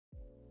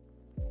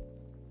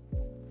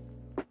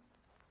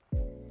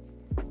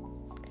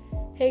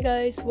Hey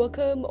guys,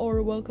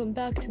 welcome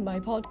back to my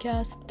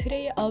podcast.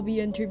 Today I'll be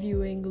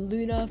interviewing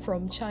Luna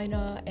from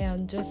China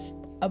and just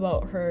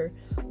about her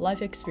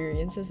life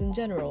experiences in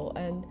general.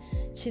 And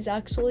she's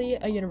actually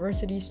a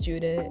university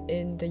student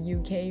in the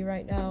UK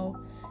right now.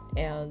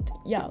 And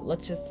yeah,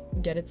 let's just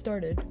get it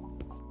started.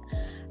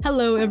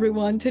 Hello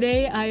everyone.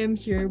 Today I am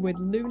here with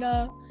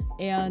Luna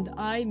and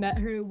I met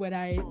her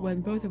when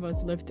both of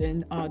us lived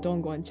in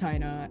Dongguan,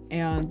 China.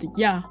 And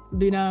yeah,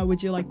 Luna,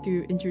 would you like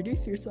to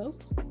introduce yourself?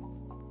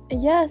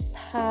 Yes,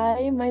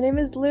 hi, my name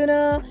is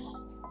Luna.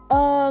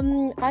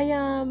 I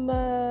am,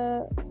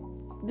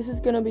 this is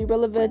gonna be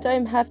relevant.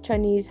 I'm half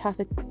Chinese, half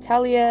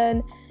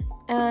Italian,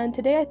 and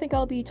today I think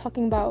I'll be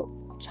talking about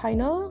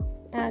China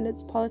and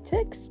its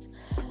politics.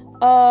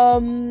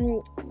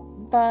 Um,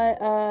 but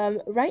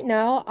right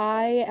now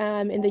I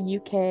am in the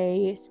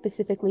UK,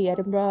 specifically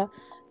Edinburgh,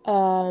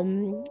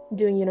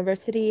 doing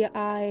university.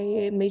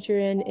 I major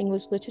in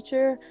English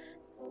literature.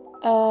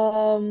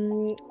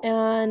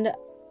 And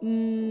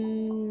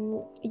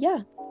yeah,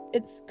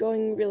 it's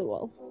going really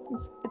well.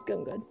 It's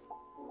going good.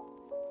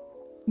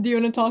 Do you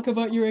want to talk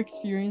about your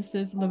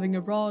experiences living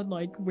abroad,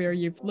 like where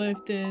you've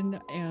lived in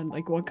and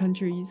like what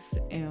countries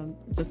and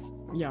just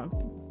yeah.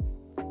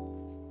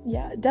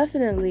 Yeah,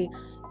 definitely.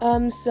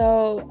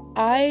 So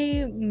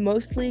I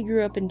mostly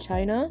grew up in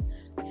China.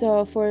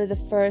 So for the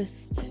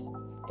first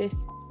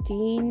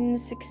 15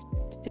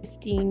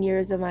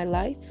 years of my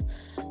life,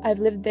 I've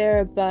lived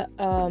there, but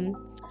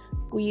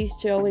we used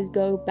to always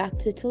go back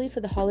to Italy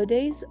for the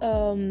holidays,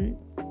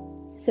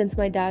 since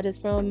my dad is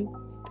from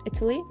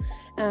Italy,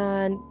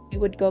 and we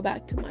would go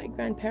back to my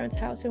grandparents'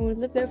 house and we'd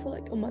live there for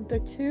like a month or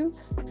two.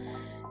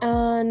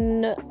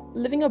 And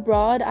living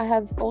abroad, I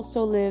have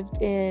also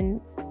lived in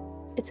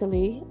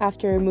Italy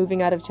after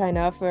moving out of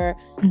China for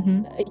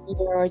a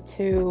year or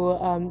two,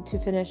 to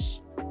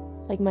finish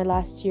like my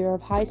last year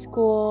of high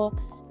school.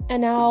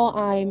 And now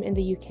I'm in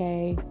the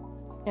UK,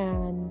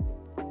 and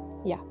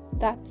yeah,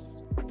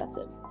 that's it. That's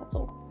all.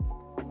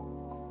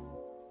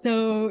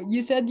 So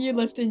you said you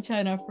lived in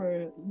China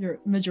for your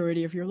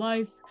majority of your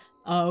life.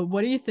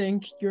 What do you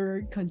think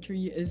your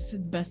country is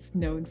best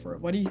known for?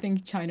 What do you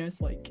think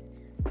China's like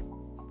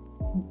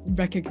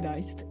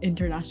recognized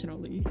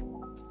internationally?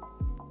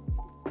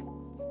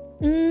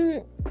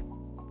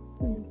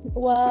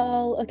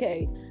 Well,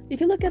 okay. You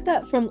can look at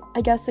that from,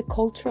 I guess, a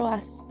cultural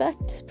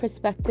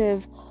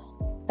perspective.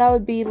 That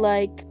would be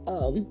like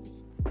a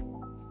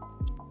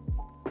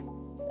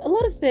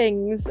lot of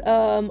things.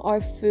 Our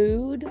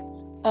food,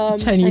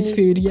 Chinese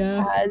food,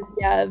 yeah. has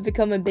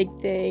become a big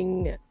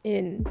thing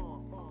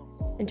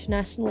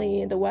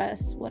internationally in the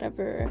West,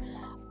 whatever.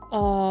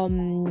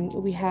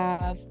 We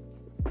have,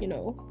 you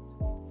know,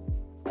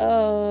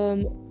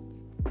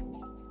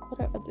 what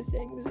are other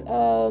things?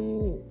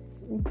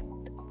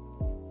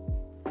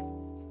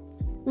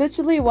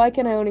 Literally, why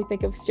can I only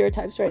think of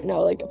stereotypes right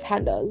now, like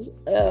pandas?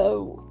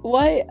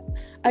 Why?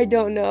 I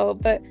don't know,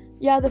 but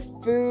yeah, the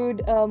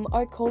food,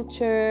 our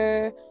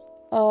culture,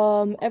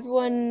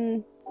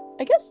 everyone,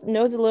 I guess,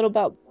 knows a little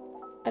about,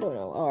 I don't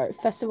know, our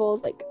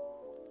festivals like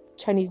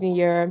Chinese New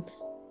Year.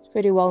 It's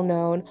pretty well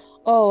known.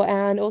 Oh,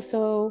 and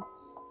also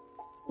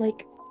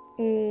like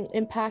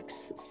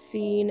impacts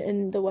seen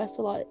in the West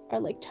a lot are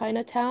like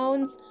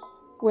Chinatowns,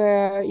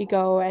 where you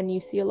go and you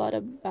see a lot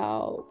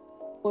about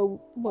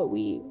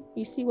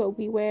you see what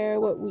we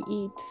wear, what we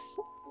eat,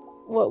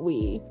 what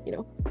we,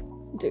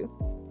 do.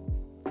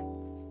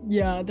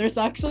 Yeah, there's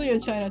actually a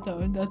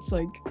Chinatown that's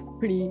like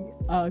pretty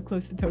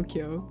close to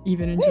Tokyo,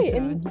 even in Wait,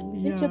 Japan.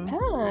 in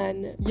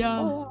Japan. Yeah.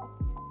 Oh, wow.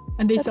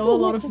 And they That's sell so a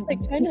lot weird, of 'cause,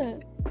 like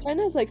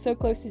China is like so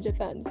close to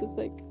Japan, so it's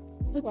like,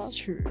 That's wow.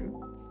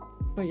 true.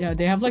 But yeah,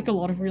 they have like a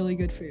lot of really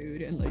good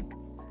food and like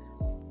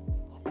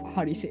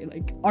how do you say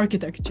like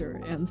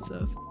architecture and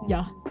stuff.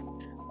 Yeah.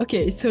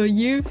 Okay, so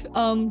you've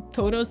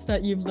told us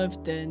that you've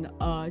lived in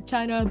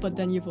China, but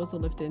then you've also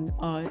lived in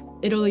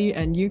Italy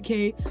and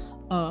UK.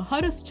 How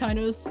does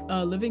China's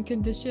living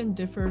condition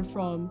differ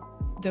from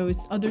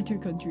those other two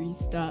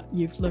countries that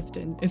you've lived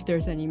in, if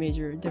there's any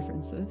major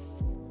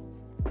differences?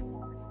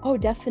 Oh,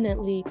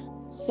 definitely.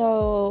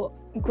 So,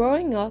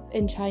 growing up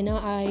in China,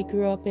 I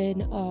grew up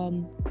in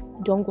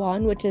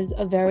Dongguan, which is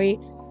a very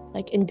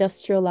like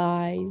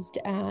industrialized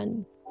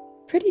and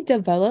pretty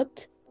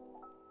developed.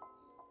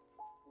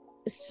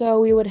 So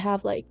we would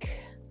have like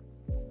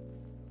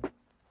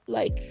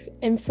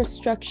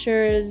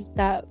infrastructures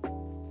that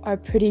are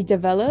pretty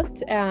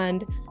developed,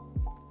 and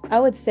I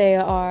would say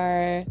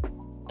are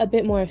a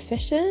bit more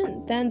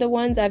efficient than the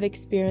ones I've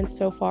experienced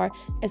so far,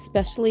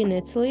 especially in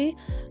Italy,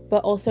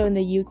 but also in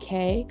the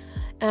UK.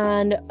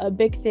 And a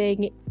big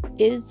thing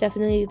is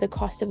definitely the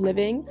cost of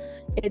living.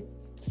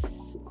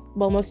 It's,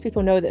 well, most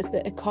people know this,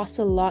 but it costs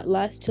a lot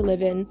less to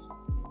live in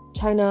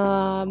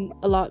China,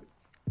 a lot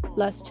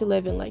less to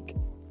live in like,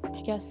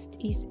 I guess,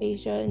 East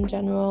Asia in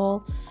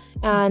general.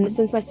 And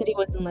since my city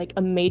wasn't like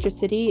a major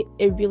city,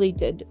 it really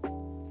did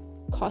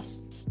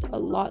cost a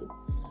lot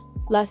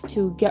less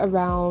to get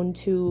around,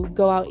 to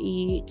go out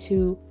eat,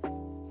 to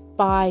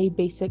buy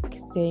basic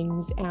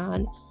things.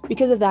 And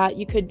because of that,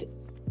 you could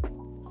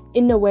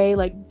in a way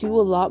like do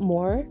a lot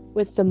more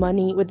with the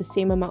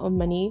same amount of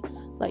money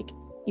like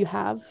you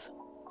have.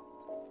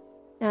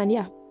 And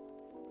yeah.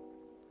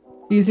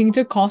 Do you think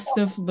the cost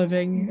of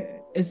living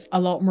is a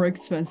lot more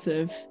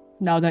expensive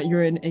now that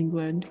you're in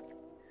England?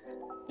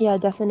 Yeah,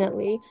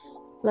 definitely.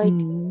 Like,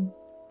 Mm.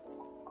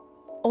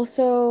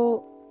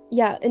 also,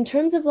 yeah, in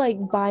terms of like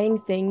buying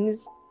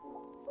things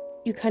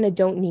you kind of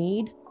don't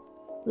need,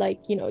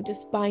 like,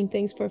 just buying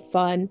things for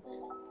fun.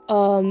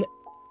 Um,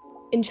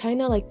 in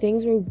China, like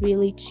things were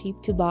really cheap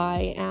to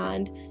buy,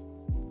 and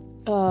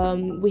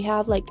we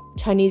have like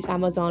Chinese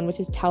Amazon, which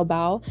is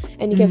Taobao,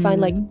 and you can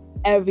find like Mm.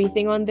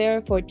 everything on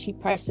there for cheap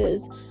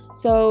prices.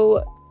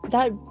 So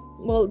that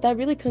that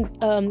really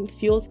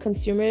fuels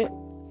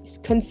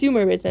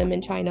consumerism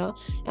in China,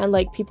 and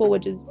like people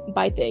would just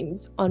buy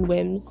things on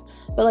whims.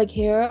 But like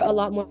here, a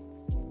lot more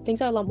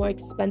things are a lot more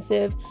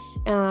expensive,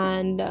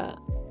 and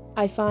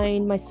I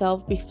find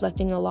myself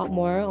reflecting a lot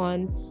more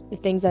on the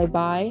things I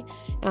buy,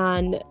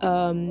 and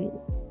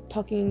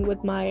talking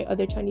with my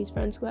other Chinese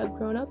friends who have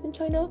grown up in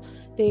China,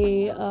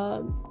 they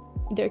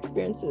their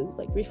experiences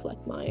like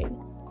reflect mine.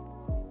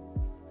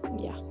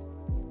 Yeah.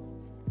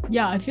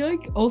 Yeah, I feel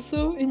like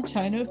also in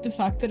China, the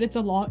fact that it's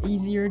a lot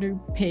easier to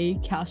pay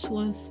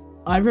cashless.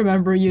 I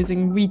remember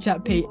using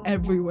WeChat Pay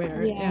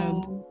everywhere,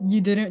 and Yeah.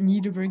 you didn't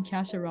need to bring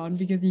cash around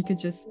because you could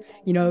just,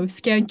 you know,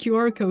 scan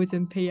QR codes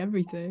and pay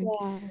everything.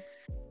 Yeah.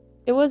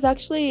 It was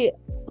actually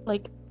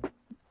like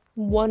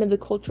one of the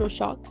cultural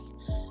shocks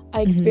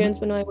I Mm-hmm.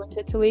 experienced when I went to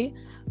Italy.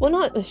 Well,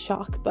 not a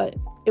shock, but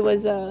it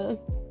was a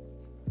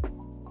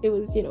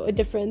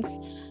difference.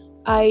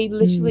 I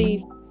literally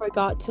Mm.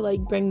 forgot to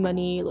like bring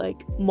money like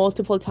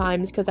multiple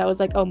times because I was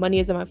like, oh, money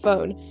is in my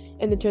phone.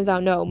 And it turns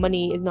out, no,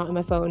 money is not in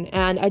my phone.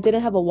 And I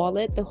didn't have a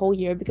wallet the whole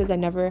year because I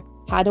never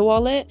had a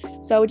wallet.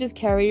 So I would just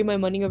carry my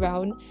money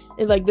around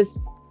in like this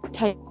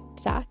tiny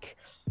sack,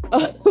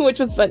 which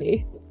was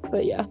funny.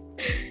 But yeah.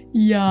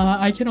 Yeah,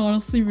 I can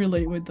honestly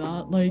relate with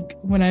that. Like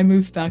when I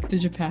moved back to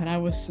Japan, I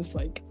was just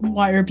like,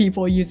 why are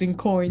people using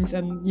coins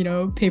and, you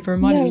know, paper Yeah,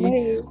 money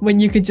right. when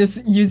you could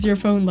just use your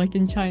phone like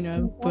in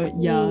China? But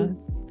yeah, Exactly.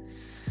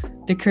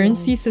 the Yeah.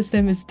 currency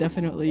system is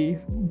definitely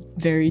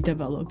very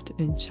developed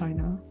in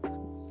China.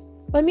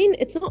 But I mean,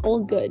 it's not all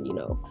good,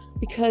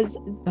 because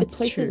it That's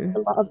places true. a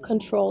lot of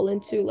control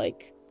into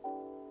like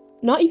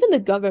not even the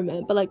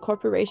government, but like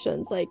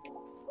corporations. Like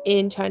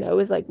in China, it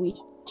was like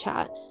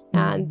WeChat,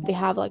 and Mm. they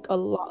have like a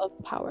lot of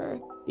power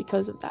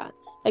because of that.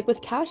 Like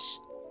with cash,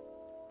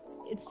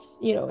 it's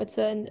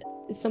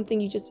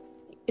something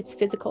it's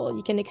physical.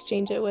 You can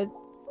exchange it with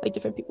like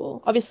different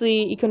people.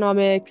 Obviously,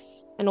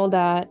 economics and all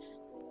that.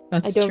 I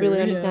That's don't true, really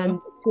yeah. understand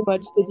too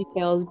much the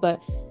details, but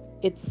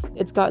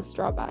it's got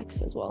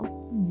drawbacks as well.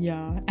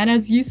 Yeah. And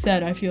as you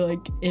said, I feel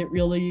like it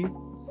really,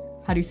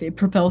 how do you say,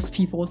 propels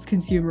people's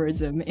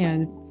consumerism,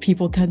 and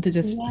people tend to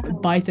just Yeah,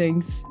 buy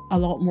things a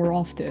lot more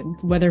often,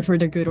 whether for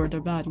the good or the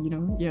bad, you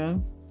know? Yeah.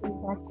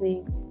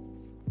 exactly.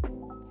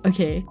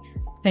 Okay.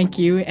 Thank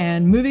you.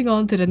 And moving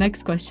on to the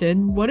next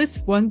question. What is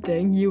one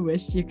thing you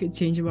wish you could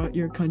change about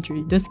your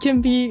country? This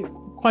can be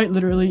quite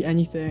literally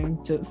anything,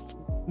 just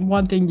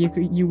one thing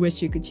you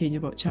wish you could change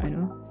about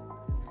China.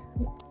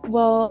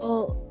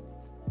 Well,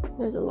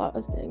 there's a lot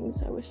of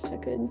things I wish I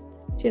could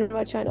change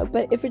about China,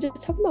 but if we're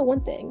just talking about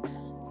one thing,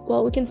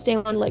 well, we can stay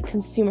on like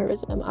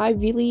consumerism. I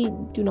really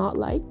do not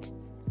like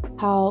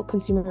how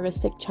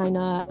consumeristic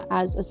China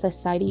as a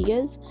society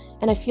is,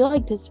 and I feel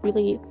like this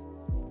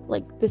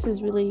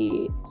is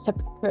really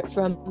separate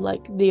from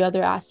like the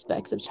other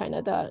aspects of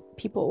China that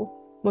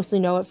people mostly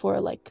know it for,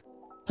 like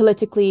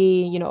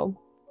politically,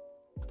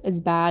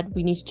 it's bad.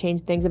 We need to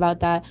change things about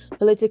that.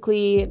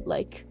 Politically,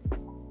 like,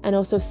 and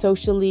also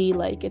socially,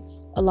 like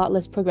it's a lot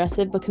less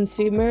progressive, but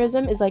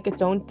consumerism is like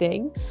its own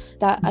thing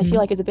that I feel Mhm.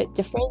 like is a bit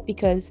different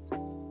because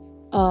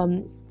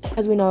um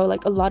as we know,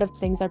 like a lot of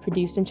things are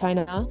produced in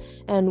China,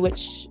 and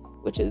which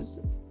is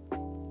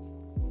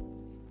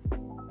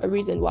a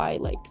reason why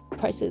like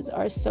prices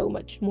are so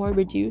much more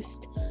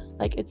reduced.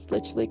 Like it's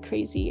literally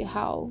crazy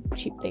how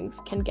cheap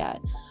things can get.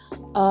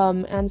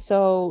 And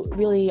so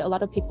really a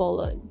lot of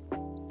people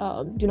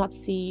do not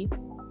see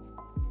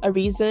a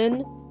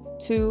reason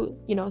to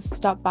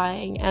stop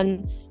buying,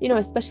 and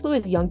especially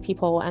with young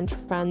people and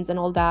trends and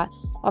all that.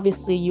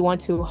 Obviously you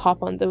want to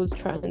hop on those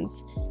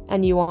trends,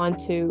 and you want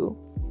to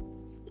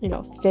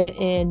fit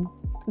in,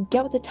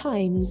 get with the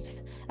times,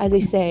 as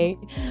they say.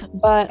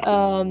 But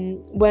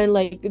when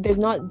like there's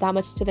not that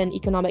much of an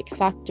economic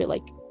factor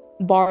like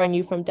barring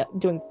you from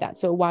doing that,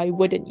 so why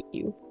wouldn't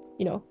you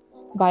know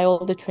buy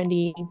all the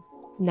trendy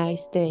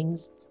nice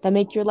things that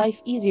make your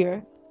life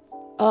easier?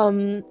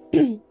 um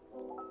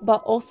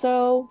but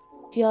also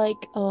feel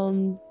like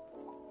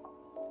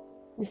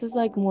this is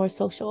like more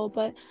social,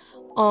 but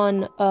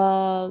on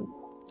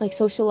like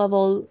social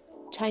level,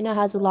 China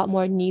has a lot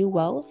more new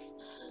wealth,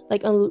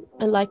 like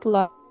unlike a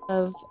lot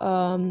of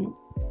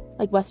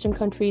like Western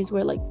countries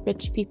where like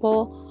rich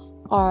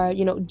people are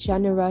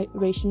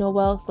generational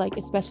wealth, like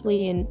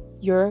especially in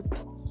Europe,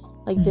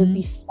 like there'd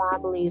be Mhm.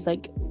 families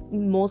like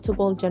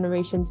multiple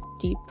generations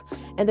deep.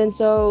 And then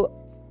so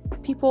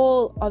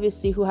people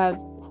obviously who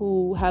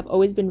have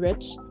always been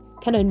rich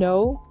kind of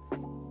know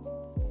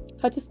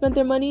how to spend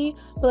their money,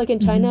 but like in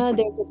China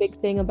there's a big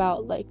thing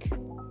about like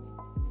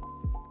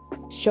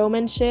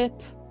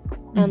showmanship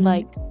and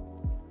like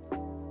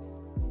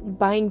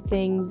buying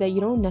things that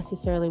you don't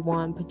necessarily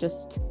want but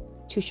just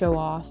to show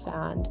off,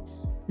 and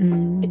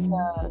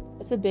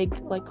it's a big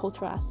like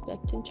cultural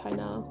aspect in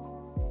China,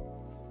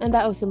 and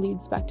that also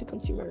leads back to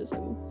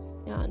consumerism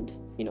and,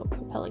 you know,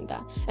 propelling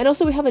that. And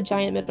also we have a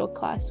giant middle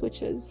class,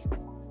 which is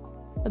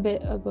a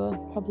bit of a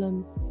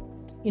problem,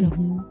 you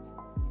know.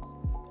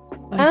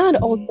 And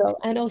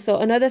also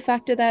another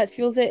factor that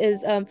fuels it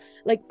is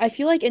like I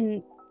feel like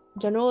in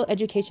general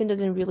education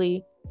doesn't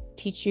really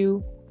teach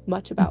you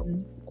much about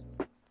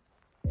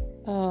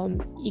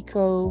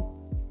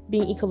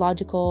being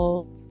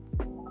ecological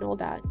and all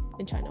that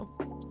in China.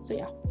 So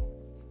yeah.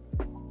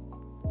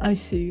 I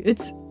see.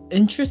 It's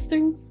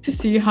interesting to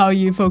see how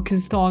you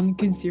focused on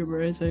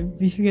consumerism,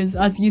 because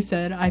as you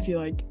said, I feel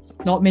like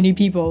not many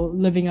people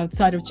living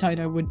outside of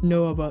China would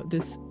know about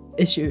this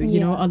issue, you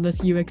know,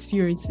 unless you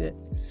experience it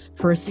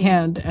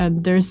firsthand.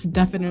 And there's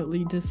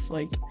definitely this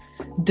like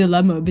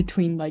dilemma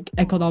between like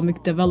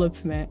economic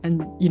development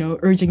and, you know,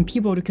 urging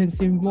people to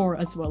consume more,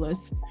 as well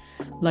as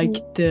like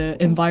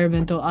the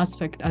environmental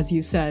aspect, as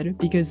you said,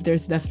 because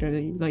there's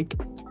definitely like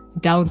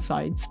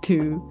downsides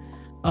to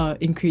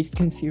increased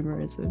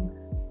consumerism.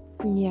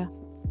 Yeah,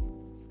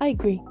 I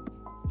agree.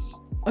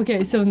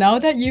 Okay, so now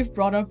that you've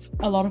brought up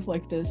a lot of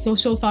like the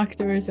social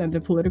factors and the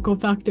political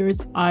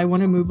factors, I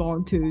want to move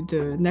on to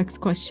the next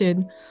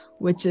question,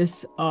 which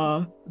is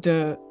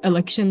the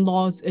election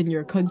laws in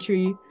your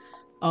country.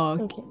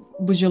 Okay.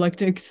 Would you like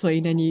to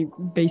explain any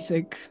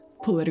basic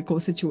political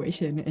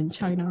situation in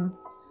China?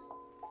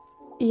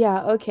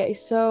 Yeah, okay.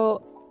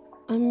 So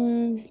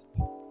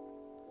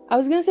I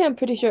was gonna say I'm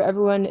pretty sure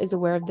everyone is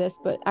aware of this,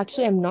 but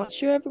actually I'm not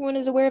sure everyone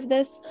is aware of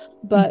this.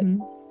 But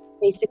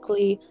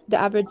basically the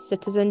average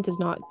citizen does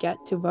not get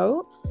to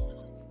vote.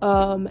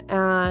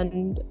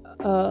 And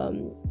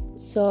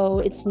so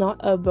it's not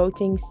a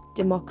voting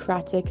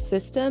democratic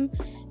system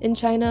in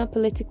China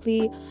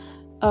politically.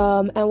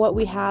 And what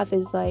we have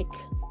is like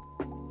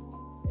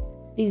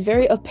these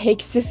very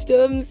opaque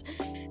systems,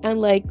 and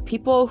like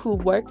people who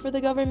work for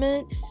the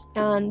government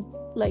and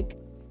like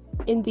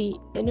in the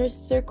inner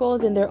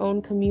circles in their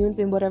own communes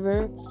and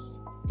whatever,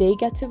 they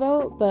get to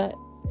vote, but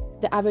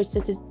the average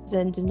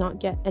citizen does not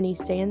get any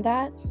say in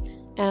that.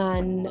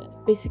 And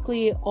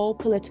basically all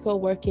political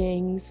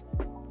workings,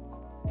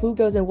 who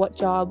goes in what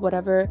job,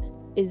 whatever,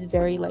 is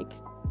very like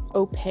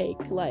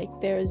opaque. Like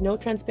there is no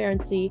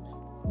transparency.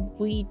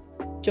 We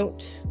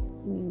don't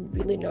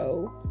really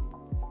know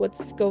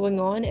what's going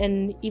on,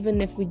 and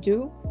even if we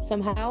do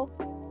somehow,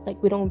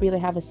 like we don't really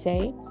have a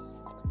say.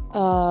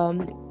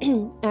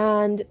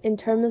 And in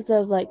terms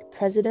of like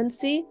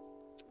presidency,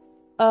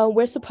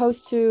 we're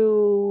supposed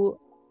to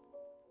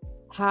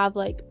have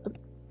like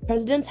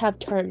presidents have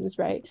terms,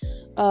 right?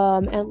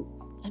 And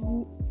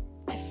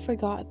I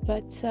forgot,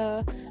 but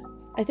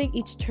I think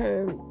each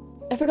term,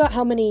 I forgot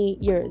how many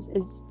years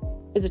is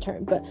a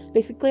term, but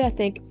basically I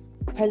think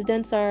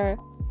presidents are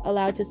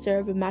allowed to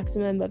serve a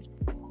maximum of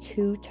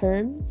 2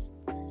 terms.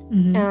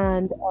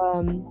 And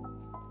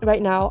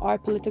right now our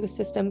political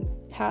system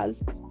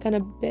has kind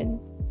of been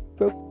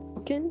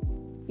broken,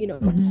 you know,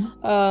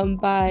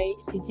 by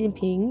Xi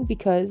Jinping,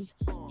 because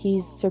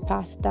he's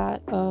surpassed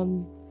that.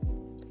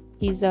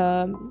 He's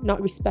not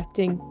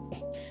respecting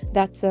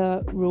that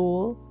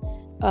rule,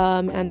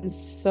 and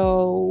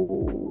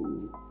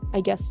so I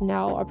guess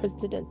now our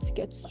president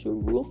gets to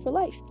rule for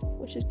life,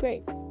 which is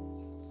great.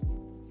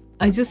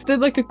 I just did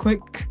like a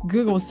quick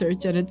Google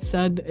search and it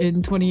said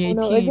in 2018.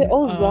 Oh no, is it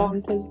all wrong?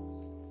 Because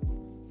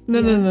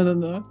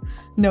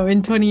No,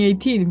 in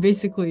 2018,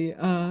 basically,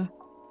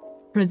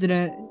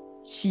 President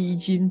Xi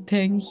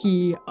Jinping,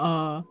 he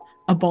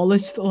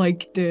abolished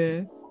like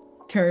the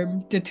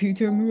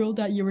 2-term rule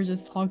that you were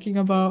just talking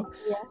about.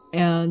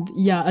 And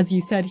yeah, as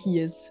you said, he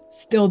is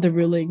still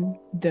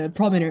the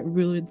prominent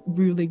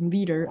ruling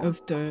leader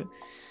of the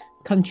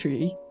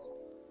country.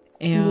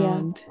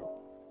 And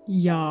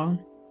yeah.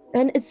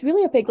 And it's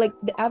really opaque. Like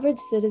the average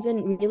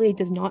citizen really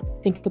does not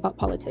think about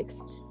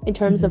politics in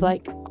terms of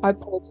like our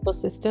political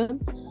system.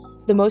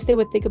 The most they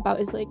would think about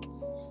is like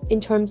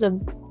in terms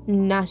of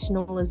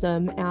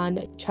nationalism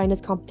and China's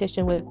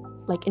competition with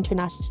like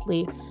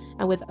internationally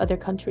and with other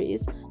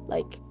countries.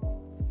 Like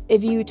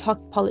if you talk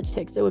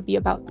politics, it would be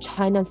about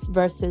China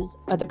versus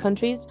other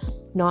countries,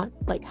 not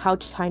like how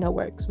China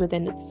works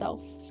within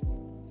itself,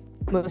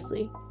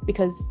 mostly,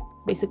 because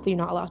basically you're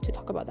not allowed to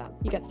talk about that.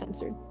 You get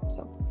censored.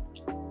 So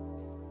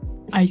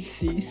I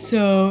see.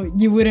 So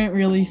you wouldn't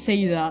really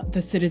say that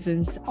the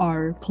citizens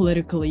are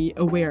politically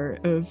aware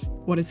of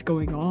what is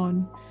going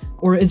on?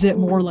 Or is it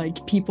more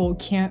like people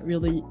can't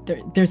really,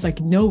 there's like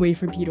no way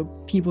for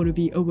people to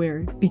be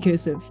aware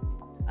because of,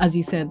 as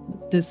you said,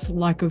 this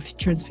lack of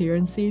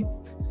transparency?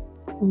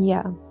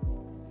 Yeah,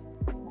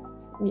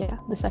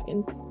 the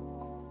second.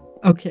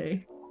 Okay.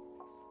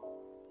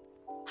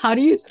 How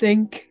do you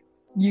think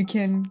you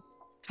can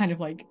kind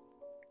of like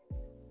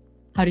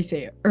how do you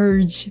say,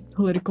 urge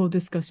political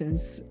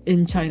discussions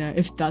in China,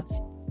 if that's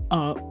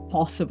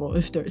possible,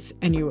 if there's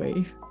any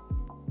way.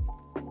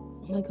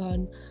 Oh my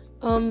God.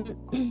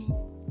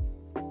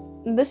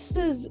 This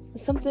is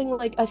something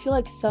like I feel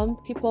like some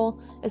people,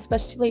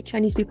 especially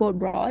Chinese people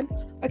abroad,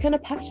 are kind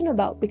of passionate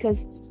about,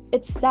 because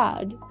it's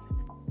sad,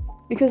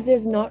 because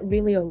there's not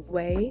really a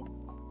way,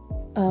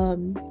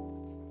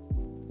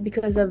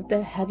 because of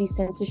the heavy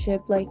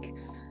censorship. Like,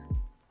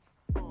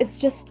 it's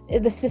just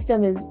the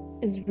system is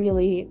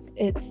really,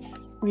 it's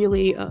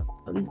really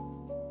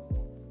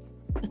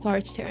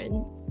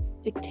authoritarian,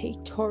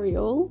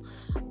 dictatorial.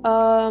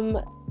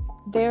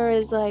 There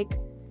is like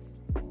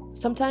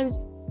sometimes,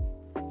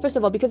 first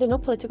of all, because there's no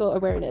political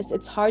awareness,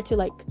 it's hard to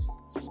like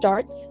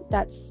start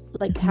that's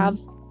like have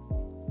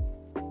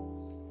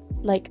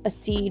like a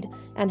seed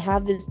and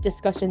have this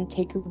discussion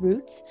take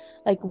roots.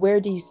 Like, where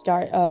do you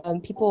start?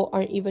 People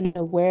aren't even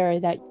aware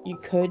that you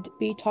could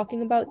be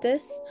talking about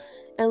this.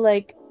 And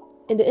like,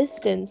 in the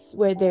instance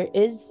where there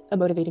is a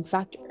motivating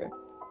factor,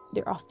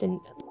 they're often,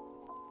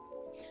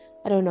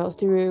 I don't know,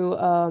 through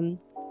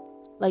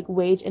like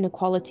wage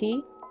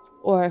inequality,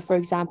 or for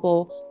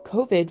example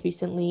COVID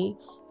recently,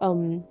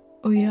 Oh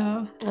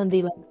yeah. and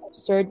the like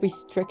absurd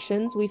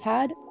restrictions we've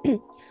had.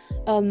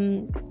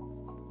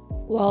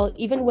 Well,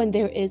 even when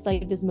there is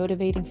like this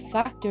motivating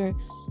factor,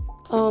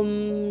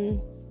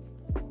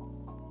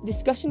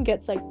 discussion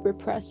gets like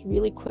repressed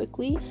really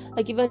quickly.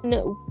 Like, even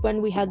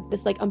when we had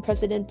this like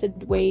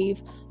unprecedented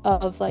wave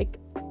of like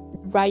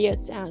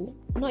riots, and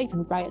not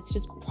even riots,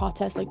 just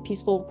protests, like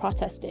peaceful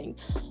protesting,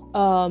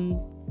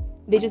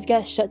 they just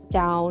get shut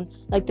down.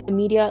 Like, the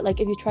media, like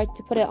if you try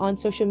to put it on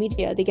social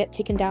media, they get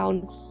taken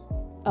down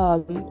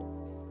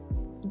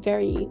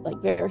very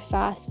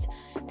fast.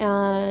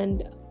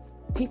 And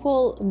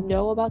people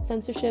know about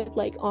censorship,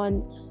 like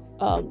on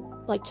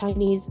like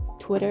Chinese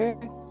Twitter.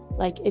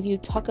 Like, if you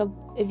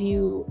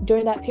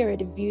during that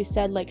period, if you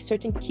said like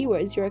certain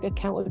keywords, your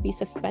account would be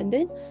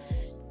suspended.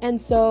 And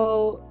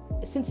so,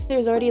 since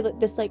there's already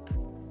this like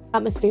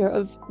atmosphere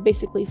of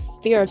basically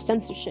fear of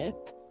censorship,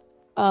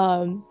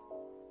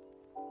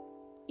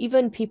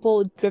 even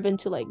people driven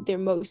to like their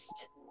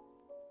most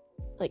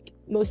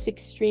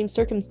extreme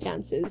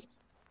circumstances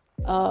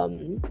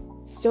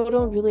still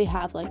don't really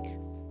have like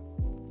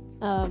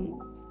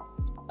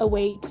a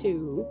way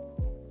to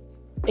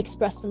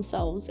express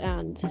themselves,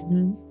 and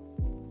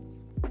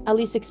at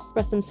least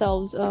express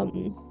themselves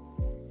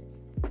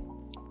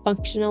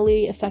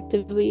functionally,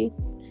 effectively.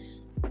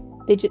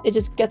 It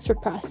just gets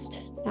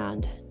repressed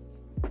and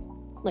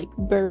like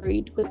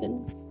buried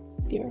within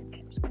the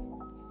earth.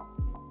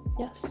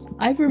 Yes.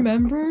 I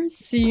remember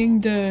seeing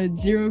the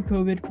zero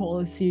COVID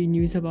policy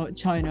news about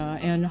China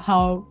and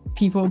how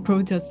people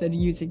protested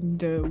using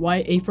the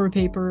white A4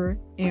 paper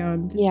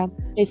and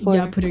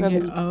A4 putting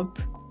it up.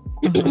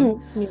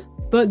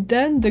 But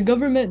then the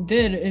government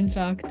did, in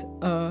fact,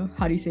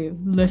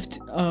 lift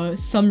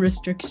some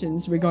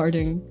restrictions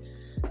regarding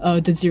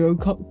the zero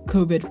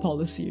COVID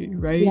policy,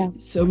 right? Yeah.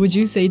 So would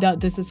you say that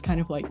this is kind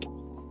of like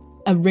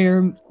a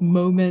rare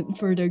moment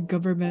for the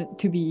government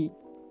to be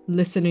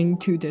listening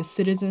to the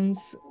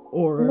citizens,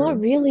 or not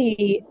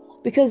really?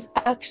 Because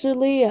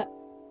actually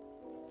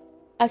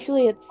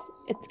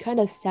it's kind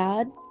of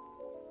sad,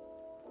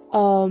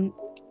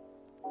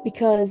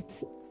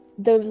 because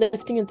the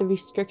lifting of the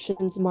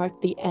restrictions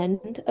marked the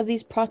end of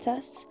these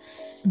protests.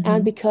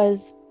 And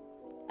because,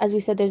 as we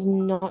said, there's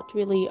not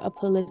really a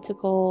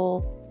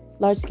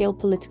large-scale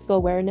political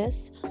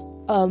awareness.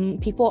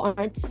 People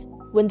aren't,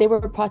 when they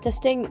were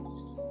protesting,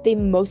 they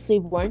mostly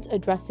weren't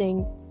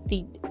addressing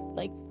the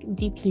like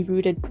deeply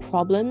rooted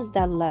problems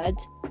that led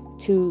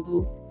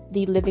to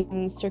the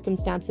living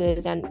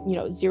circumstances and, you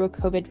know, zero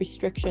COVID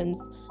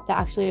restrictions that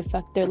actually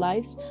affect their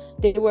lives.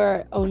 They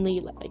were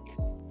only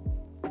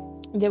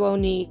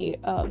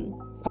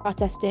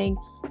protesting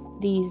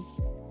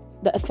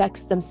the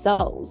effects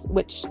themselves,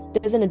 which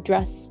doesn't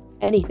address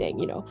anything,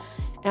 you know.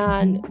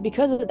 And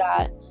because of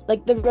that,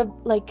 like the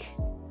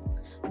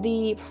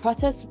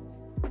protests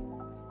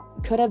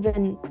could have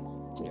been,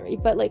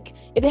 but like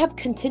if they have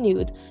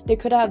continued, there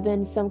could have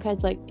been some kind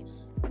of like,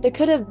 there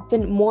could have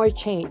been more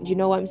change, you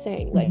know what I'm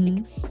saying? Like,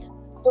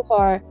 so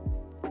far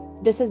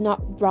this has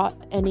not brought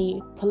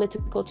any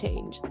political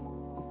change.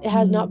 It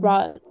has not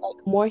brought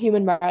like more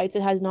human rights.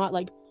 It has not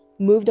like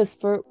moved us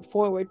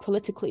forward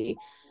politically.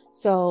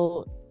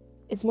 So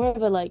it's more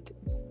of a like,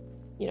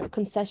 you know,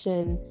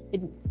 concession.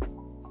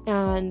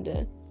 And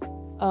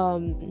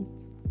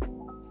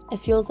it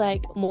feels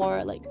like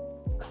more like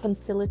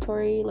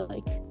conciliatory,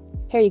 like,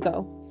 here you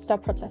go,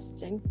 stop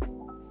protesting,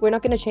 we're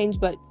not going to change,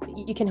 but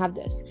you can have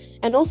this.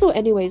 And also,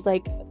 anyways,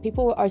 like,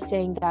 people are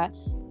saying that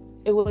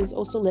it was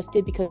also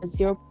lifted because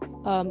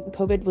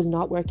COVID was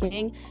not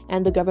working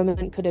and the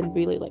government couldn't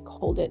really like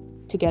hold it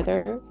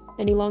together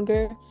any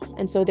longer,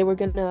 and so they were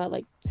gonna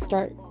like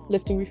start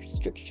lifting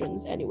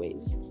restrictions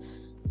anyways.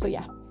 So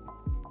yeah.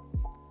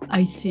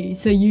 I see.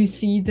 So you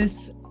see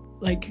this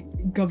like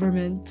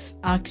government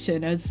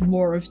action as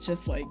more of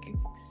just like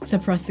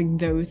suppressing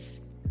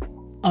those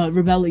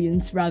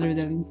rebellions rather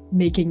than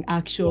making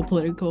actual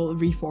political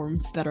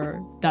reforms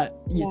that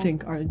you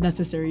think are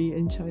necessary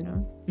in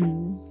China.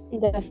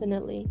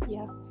 Definitely,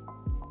 yeah.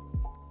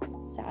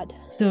 Sad.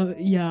 So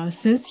yeah,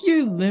 since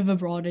you live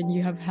abroad and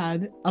you have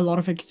had a lot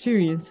of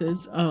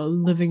experiences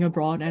living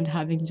abroad and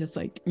having just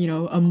like,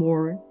 a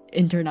more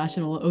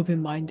international,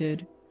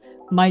 open-minded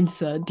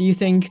mindset, do you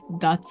think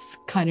that's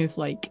kind of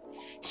like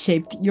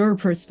shaped your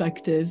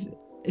perspective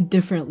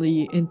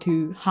differently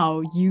into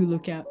how you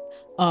look at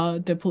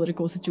the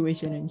political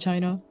situation in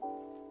China?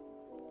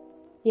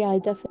 Yeah,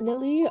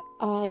 definitely.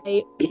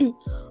 I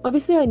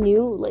obviously I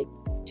knew like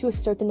to a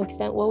certain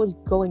extent what was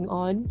going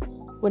on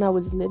when I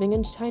was living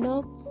in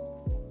China.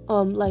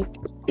 Like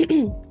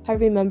I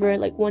remember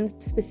like one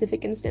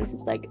specific instance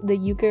is like the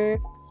Uyghur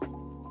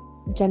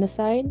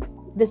genocide.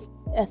 This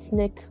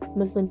ethnic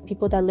Muslim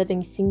people that live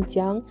in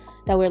Xinjiang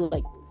that were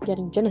like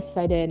getting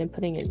genocided and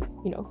putting in,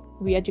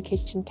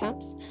 re-education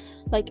camps.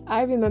 Like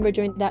I remember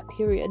during that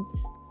period,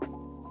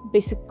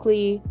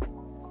 basically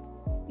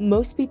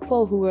most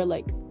people who were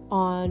like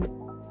on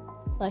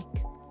like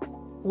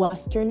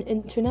Western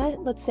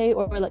internet, let's say,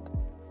 or like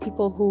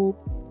people who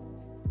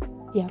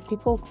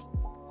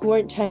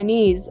weren't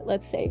Chinese,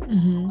 let's say,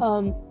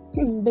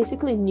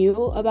 basically knew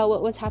about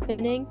what was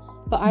happening.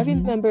 But I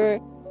remember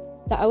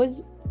that I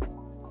was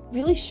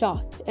really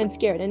shocked and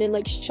scared, and it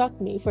like shocked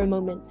me for a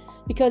moment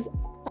because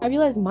I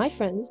realized my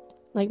friends,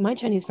 like my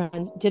Chinese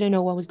friends, didn't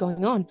know what was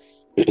going on.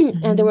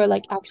 And they were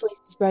like actually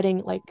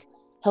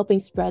helping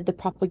spread the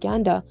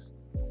propaganda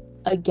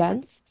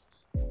against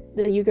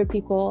the Uyghur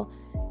people,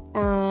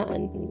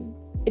 and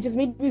it just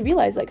made me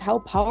realize like how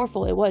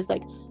powerful it was.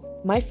 Like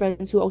my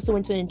friends who also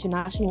went to an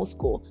international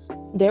school,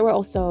 they were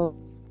also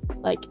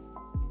like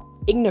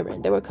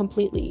ignorant. They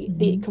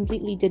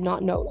completely did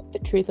not know like, the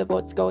truth of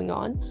what's going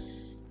on.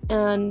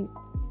 And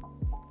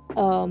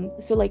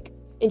so like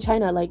in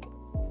China, like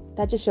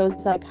that just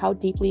shows like how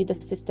deeply the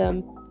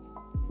system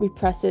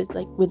represses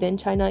like within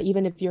China,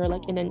 even if you're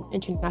like in an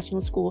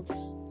international school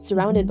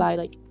surrounded by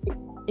like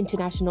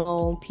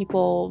international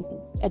people,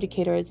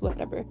 educators,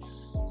 whatever.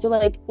 So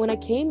like when I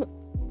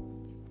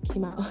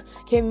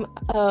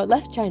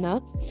left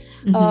China,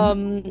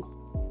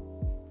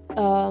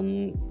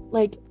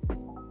 like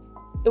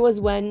it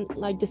was when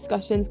like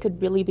discussions could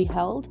really be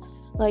held.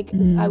 Like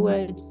we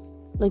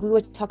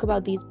would talk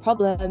about these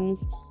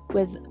problems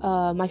with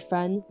my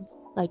friends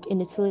like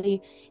in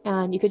Italy,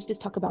 and you could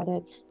just talk about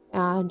it,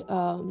 and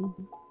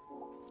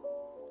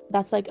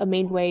that's like a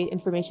main way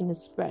information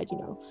is spread.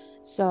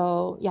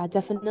 So yeah,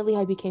 definitely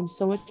I became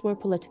so much more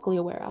politically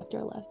aware after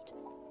I left.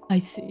 I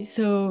see.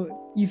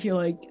 So you feel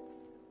like,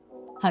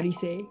 how do you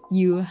say,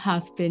 you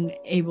have been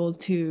able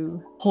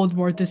to hold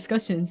more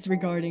discussions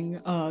regarding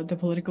the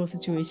political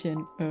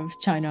situation of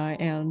China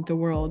and the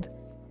world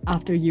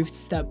after you've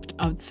stepped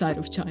outside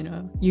of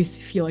China. You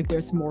feel like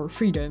there's more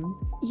freedom.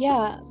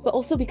 Yeah, but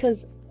also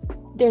because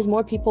there's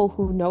more people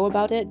who know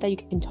about it that you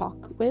can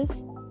talk with.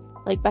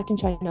 Like back in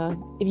China,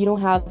 if you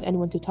don't have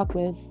anyone to talk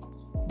with,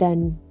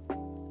 then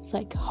it's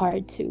like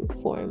hard to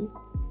form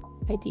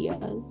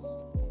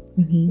ideas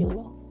really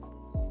well.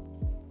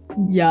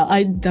 Yeah,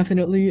 I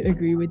definitely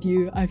agree with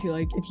you. I feel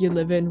like if you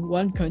live in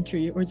one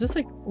country or just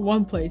like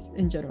one place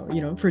in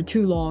general, for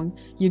too long,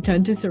 you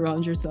tend to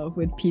surround yourself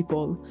with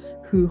people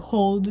who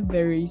hold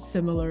very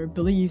similar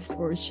beliefs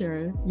or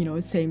share,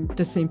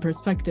 the same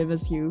perspective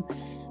as you,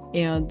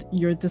 and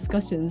your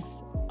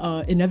discussions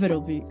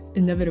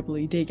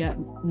inevitably they get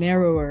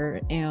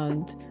narrower.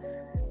 And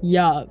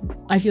yeah,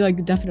 I feel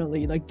like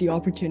definitely like the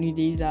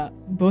opportunity that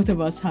both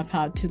of us have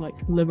had to like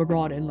live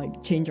abroad and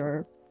like change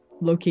our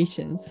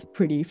locations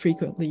pretty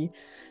frequently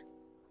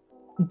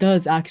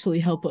does actually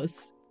help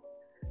us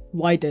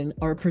widen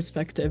our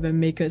perspective and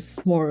make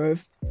us more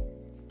of,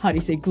 how do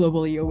you say,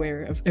 globally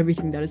aware of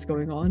everything that is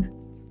going on.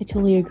 I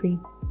totally agree.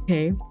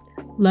 Okay,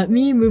 let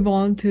me move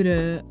on to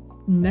the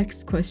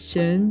next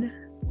question,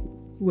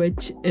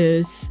 which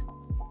is,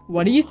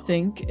 what do you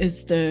think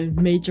is the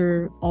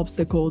major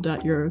obstacle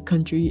that your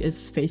country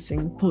is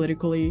facing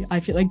politically? I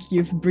feel like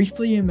you've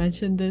briefly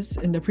mentioned this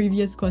in the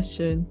previous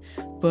question,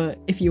 but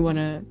if you want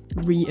to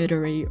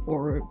reiterate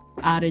or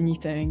add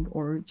anything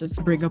or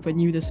just bring up a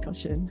new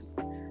discussion,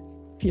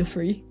 feel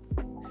free.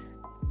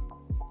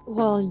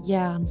 Well,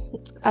 yeah,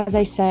 as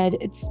I said,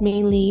 it's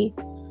mainly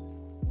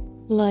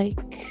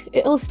like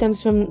it all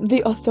stems from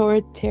the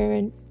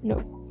authoritarianism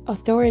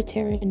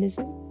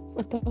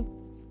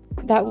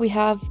that we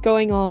have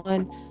going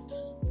on.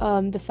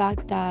 The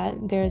fact that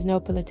there is no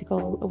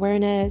political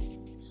awareness,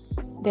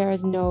 there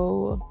is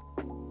no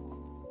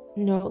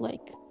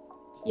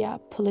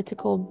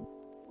political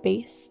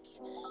base,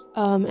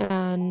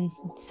 and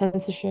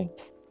censorship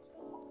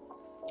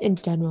in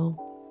general,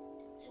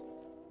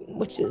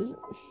 which is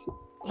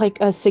like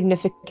a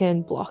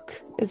significant block.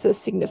 It's a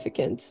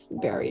significant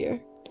barrier,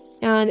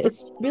 and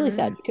it's really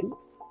sad because you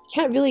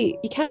can't really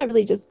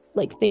just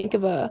like think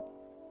of a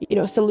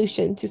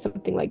solution to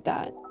something like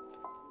that.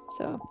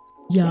 So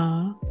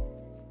yeah.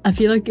 I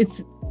feel like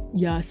it's,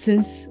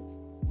 since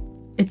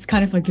it's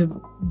kind of like a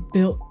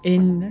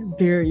built-in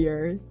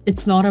barrier.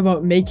 It's not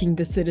about making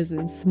the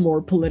citizens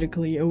more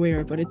politically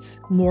aware, but it's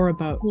more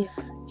about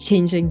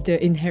changing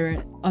the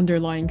inherent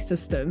underlying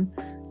system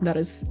that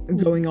is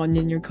going on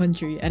in your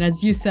country. And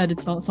as you said,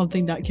 it's not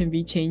something that can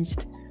be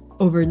changed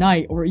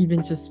overnight or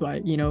even just by,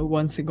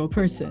 one single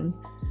person.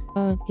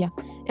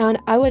 And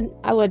I would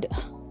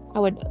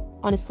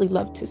honestly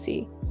love to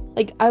see,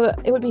 like,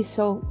 it would be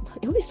so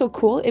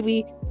cool if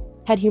we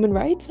had human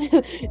rights.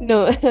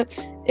 No,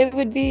 it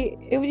would be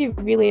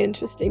really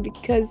interesting,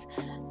 because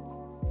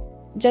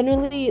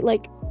generally,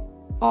 like,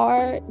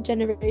 our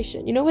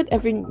generation, with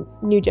every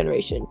new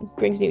generation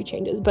brings new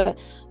changes, but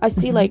I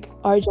see like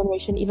our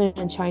generation, even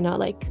in China,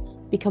 like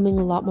becoming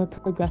a lot more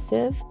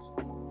progressive,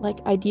 like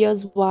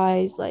ideas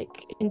wise,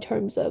 like in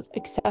terms of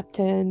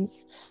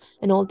acceptance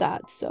and all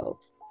that. So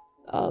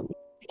I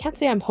can't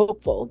say I'm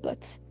hopeful,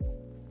 but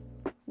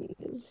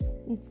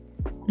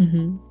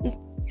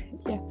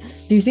yeah.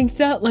 Do you think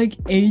that like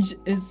age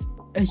is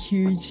a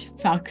huge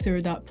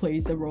factor that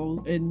plays a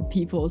role in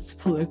people's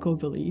political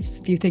beliefs?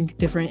 Do you think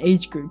different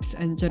age groups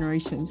and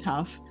generations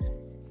have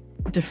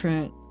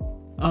different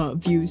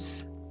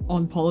views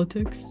on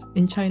politics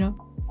in China?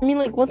 I mean,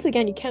 like, once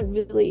again, you can't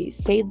really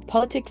say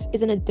politics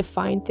isn't a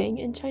defined thing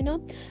in China.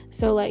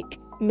 So like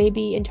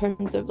maybe in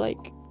terms of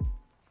like,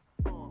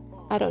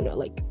 I don't know,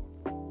 like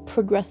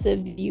progressive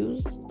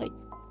views, like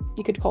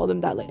you could call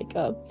them that, like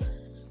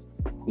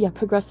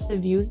progressive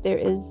views, there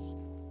is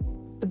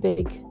a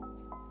big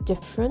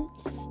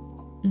difference.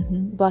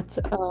 But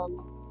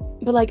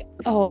like,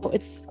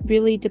 it's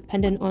really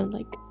dependent on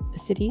like the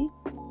city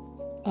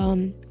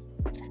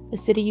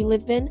you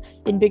live in.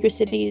 In bigger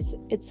cities,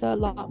 it's a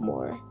lot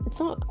more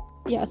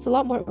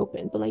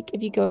open, but like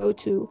if you go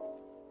to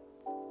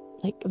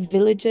like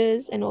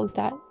villages and all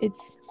that,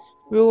 it's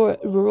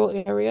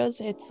rural areas,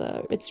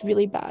 it's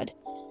really bad.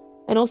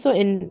 And also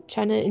in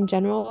China in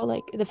general,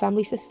 like the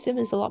family system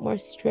is a lot more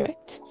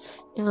strict,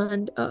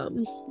 and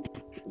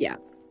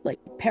like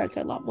parents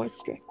are a lot more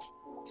strict.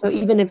 So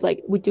even if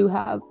like we do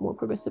have more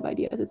progressive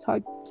ideas, it's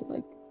hard to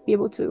like be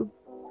able to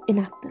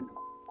enact them.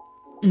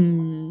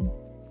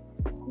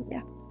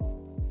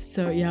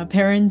 So yeah,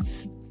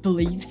 parents'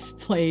 beliefs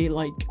play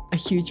like a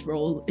huge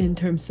role in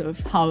terms of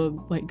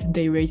how like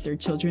they raise their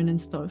children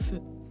and stuff.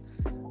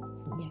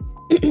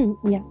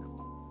 Yeah.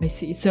 I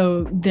see.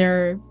 So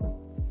their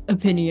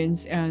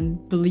opinions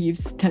and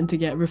beliefs tend to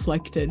get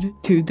reflected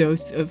to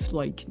those of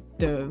like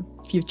the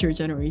future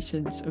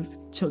generations of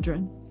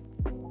children.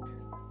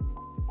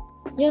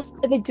 Yes,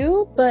 they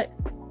do, but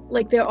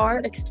like there are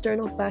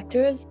external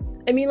factors.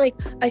 I mean, like,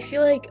 I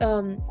feel like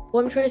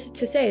what I'm trying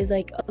to say is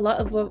like a lot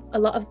of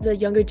the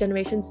younger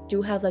generations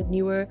do have like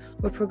newer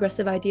or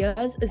progressive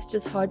ideas. It's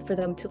just hard for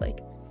them to like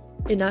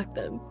enact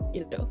them,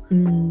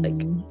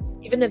 like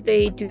even if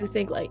they do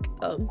think like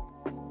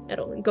I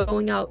don't know,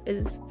 going out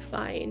is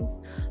fine,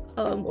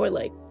 or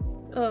like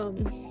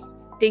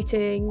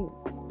dating,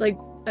 like,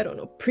 I don't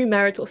know,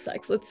 premarital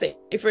sex, let's say,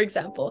 for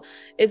example,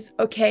 is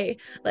okay.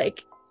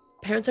 Like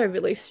parents are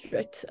really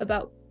strict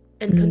about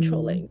and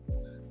controlling,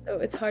 so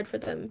it's hard for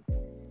them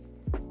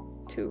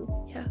to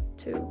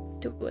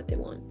do what they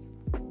want.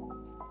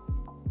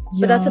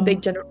 But that's a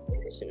big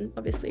generalization,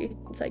 obviously.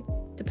 It's like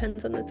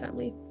depends on the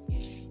family.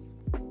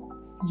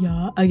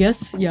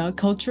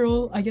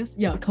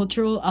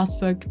 Cultural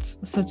aspects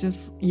such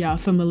as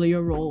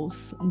familiar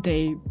roles,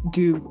 they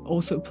do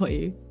also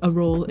play a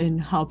role in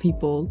how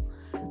people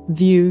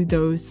view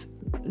those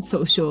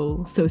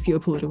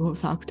socio-political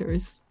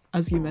factors,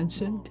 as you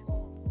mentioned.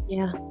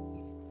 Yeah,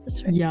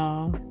 that's right.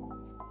 Yeah.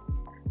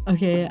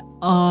 Okay,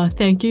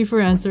 thank you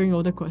for answering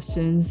all the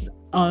questions.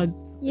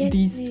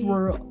 These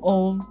were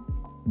all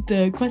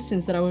the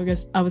questions that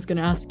I was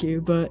gonna ask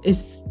you, but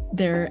is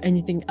there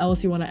anything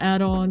else you want to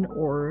add on,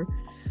 or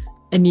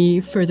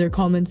any further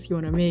comments you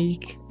want to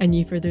make,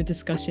 any further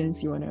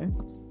discussions you want to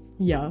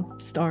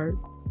start?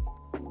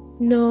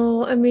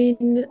 No, I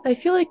mean, I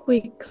feel like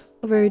we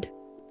covered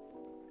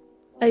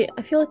I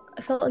felt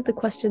like the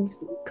questions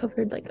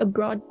covered like a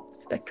broad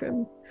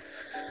spectrum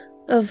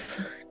of,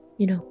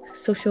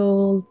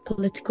 social,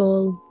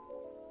 political,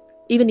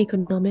 even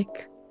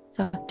economic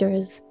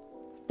factors.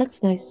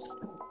 That's nice.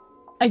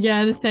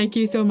 Again, thank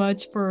you so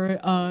much for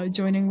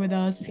joining with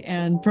us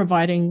and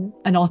providing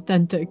an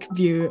authentic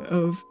view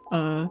of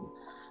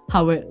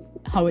how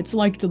it's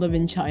like to live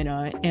in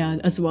China, and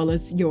as well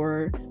as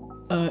your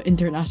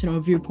international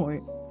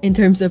viewpoint in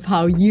terms of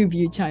how you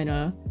view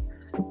China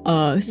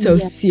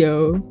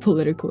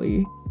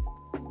socio-politically.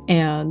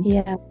 And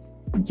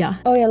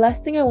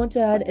last thing I want to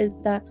add is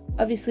that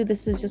obviously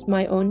this is just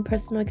my own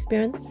personal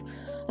experience.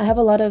 I have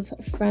a lot of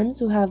friends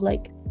who have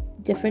like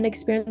different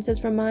experiences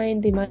from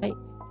mine. They might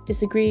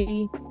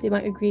disagree, they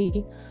might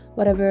agree,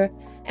 whatever,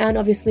 and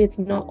obviously it's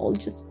not all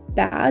just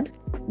bad.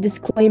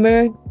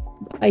 Disclaimer,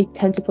 I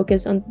tend to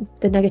focus on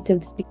the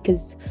negatives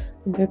because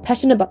I'm very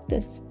passionate about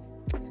this.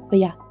 But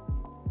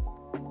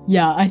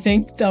I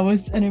think that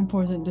was an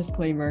important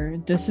disclaimer.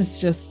 This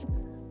is just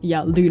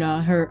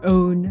Luna, her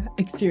own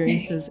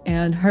experiences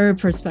and her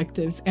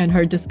perspectives and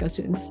her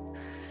discussions.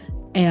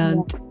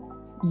 And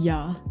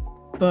yeah,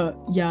 but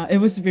yeah, it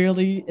was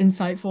really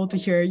insightful to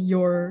hear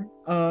your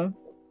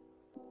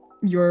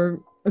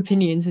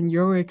opinions and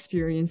your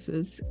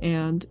experiences.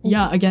 And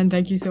yeah, again,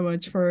 thank you so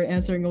much for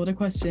answering all the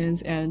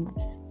questions and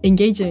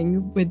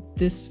engaging with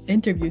this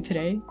interview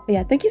today.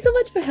 Yeah, thank you so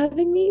much for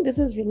having me. This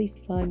was really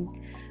fun.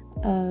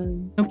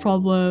 No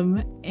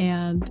problem.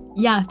 And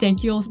yeah,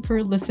 thank you all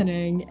for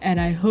listening, and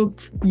I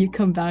hope you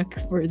come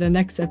back for the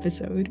next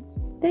episode.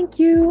 Thank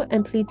you,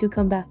 and please do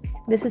come back.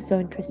 This is so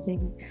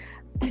interesting.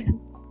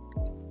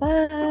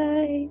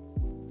 Bye.